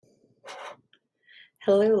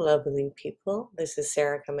Hello, lovely people. This is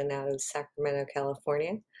Sarah coming out of Sacramento,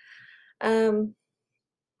 California. Um,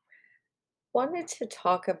 Wanted to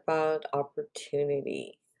talk about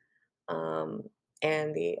opportunity um,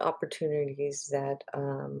 and the opportunities that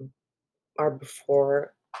are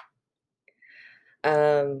before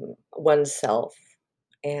oneself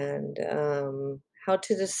and how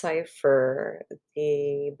to decipher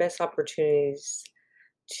the best opportunities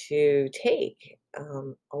to take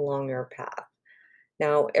along your path.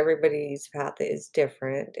 Now, everybody's path is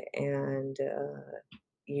different, and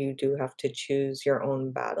you do have to choose your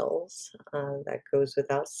own battles. That goes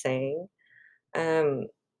without saying. Um,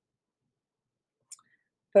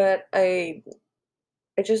 but I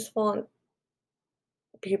just want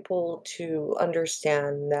people to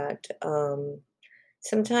understand that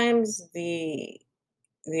sometimes the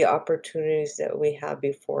opportunities that we have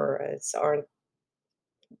before us aren't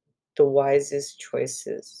the wisest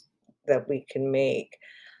choices that we can make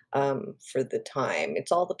for the time.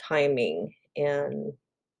 It's all the timing, and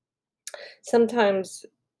sometimes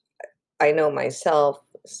I know myself,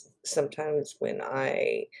 sometimes when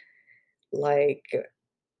I, like,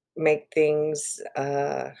 make things,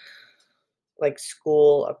 like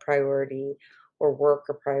school a priority or work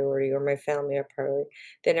a priority or my family a priority,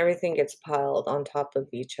 then everything gets piled on top of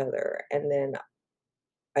each other, and then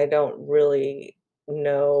I don't really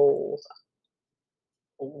know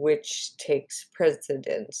which takes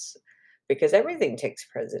precedence because everything takes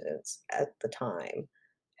precedence at the time.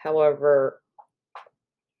 However,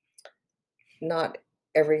 not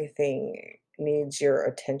everything needs your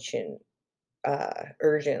attention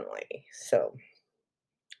urgently. So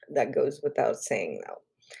that goes without saying, though.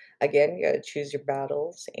 Again, you got to choose your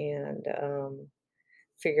battles and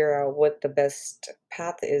figure out what the best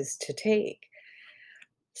path is to take.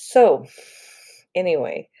 So,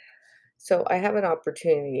 anyway, so I have an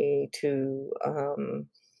opportunity to,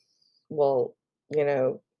 well, you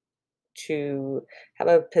know, to have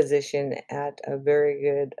a position at a very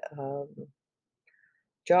good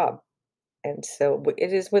job. And so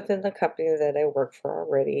it is within the company that I work for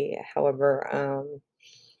already. However,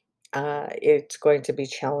 it's going to be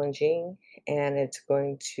challenging and it's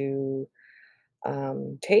going to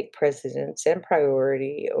take precedence and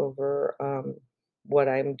priority over what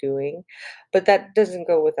I'm doing. But that doesn't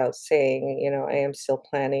go without saying, I am still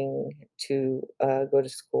planning to go to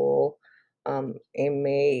school. I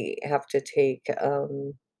may have to take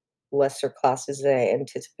lesser classes than I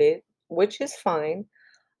anticipate, which is fine.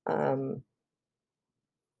 Um,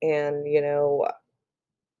 and,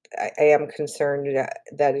 I am concerned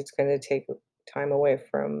that it's going to take time away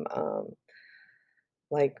from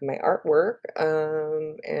like my artwork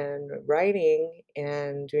and writing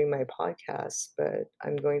and doing my podcast, but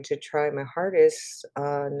I'm going to try my hardest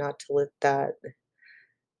not to let that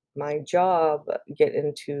my job get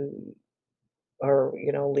into or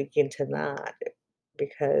leak into that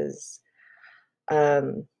because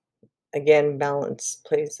um again, balance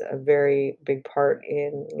plays a very big part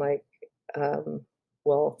in um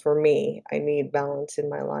well, for me, I need balance in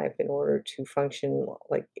my life in order to function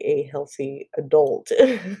like a healthy adult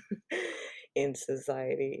in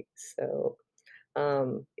society. So,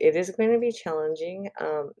 it is going to be challenging.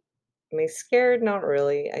 Am I scared? Not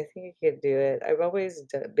really. I think I could do it. I've always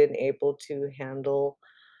been able to handle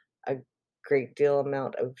a great deal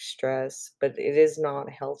amount of stress, but it is not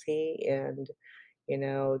healthy, and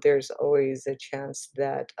there's always a chance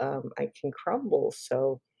that I can crumble.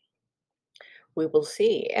 So we will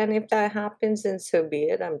see. And if that happens, then so be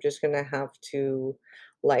it. I'm just going to have to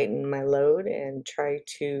lighten my load and try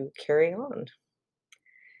to carry on.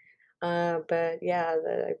 But yeah,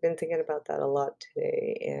 I've been thinking about that a lot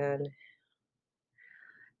today. And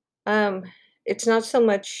um, it's not so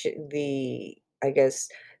much I guess,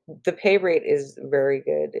 the pay rate is very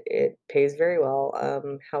good. It pays very well.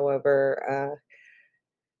 However,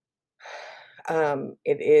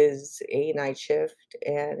 it is a night shift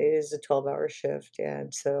and it is a 12-hour shift.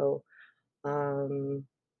 And so, um,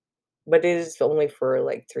 but it is only for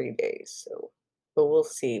like 3 days. So, but we'll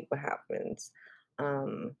see what happens.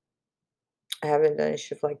 Um, I haven't done a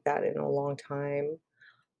shift like that in a long time.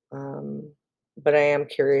 Um, but I am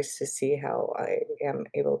curious to see how I am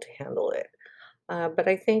able to handle it. But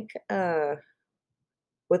I think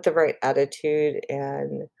with the right attitude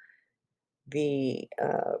and the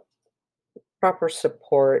proper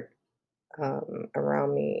support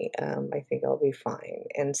around me, I think I'll be fine.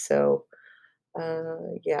 And so,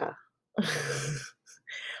 yeah,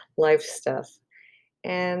 life stuff.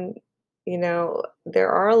 And,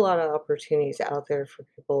 there are a lot of opportunities out there for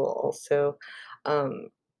people also. Um,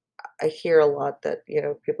 I hear a lot that,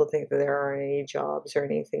 people think that there aren't any jobs or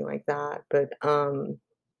anything like that, but,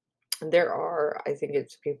 there are. I think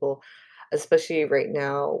it's people, especially right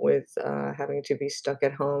now with, having to be stuck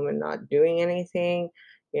at home and not doing anything,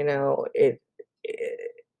 it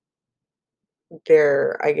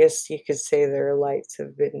I guess you could say their lights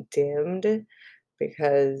have been dimmed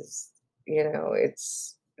because,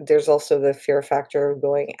 there's also the fear factor of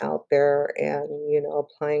going out there and,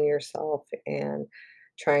 applying yourself and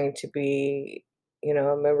trying to be, a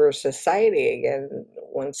member of society again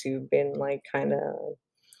once you've been like kind of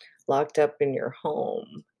locked up in your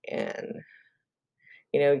home and,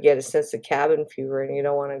 you get a sense of cabin fever and you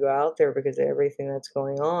don't want to go out there because of everything that's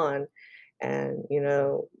going on. And,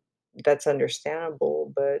 that's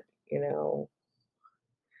understandable, but,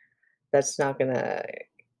 that's not gonna,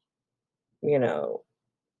 you know,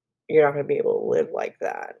 you're not gonna be able to live like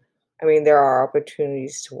that. I mean, there are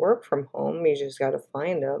opportunities to work from home, you just gotta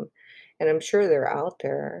find them, and I'm sure they're out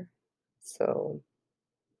there. So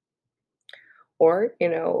or,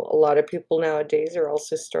 a lot of people nowadays are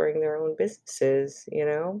also starting their own businesses.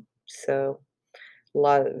 So a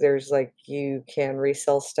lot of there's, like you can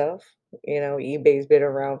resell stuff, eBay's been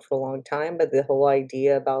around for a long time, but the whole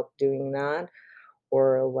idea about doing that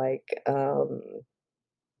or, like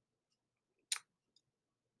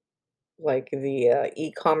the,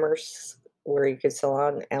 e-commerce where you could sell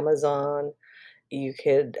on Amazon. You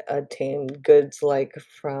could obtain goods, like,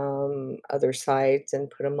 from other sites and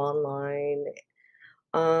put them online,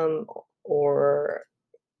 um, or,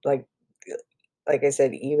 like like I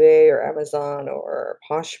said, eBay or Amazon or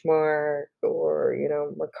Poshmark or,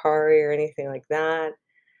 Mercari or anything like that.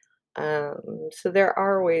 So there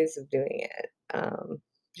are ways of doing it.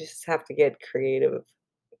 Just have to get creative.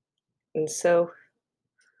 And so,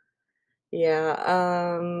 yeah,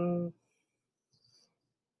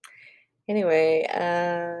 anyway,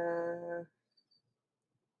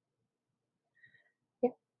 yeah,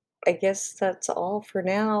 I guess that's all for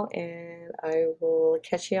now, and I will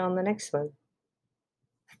catch you on the next one.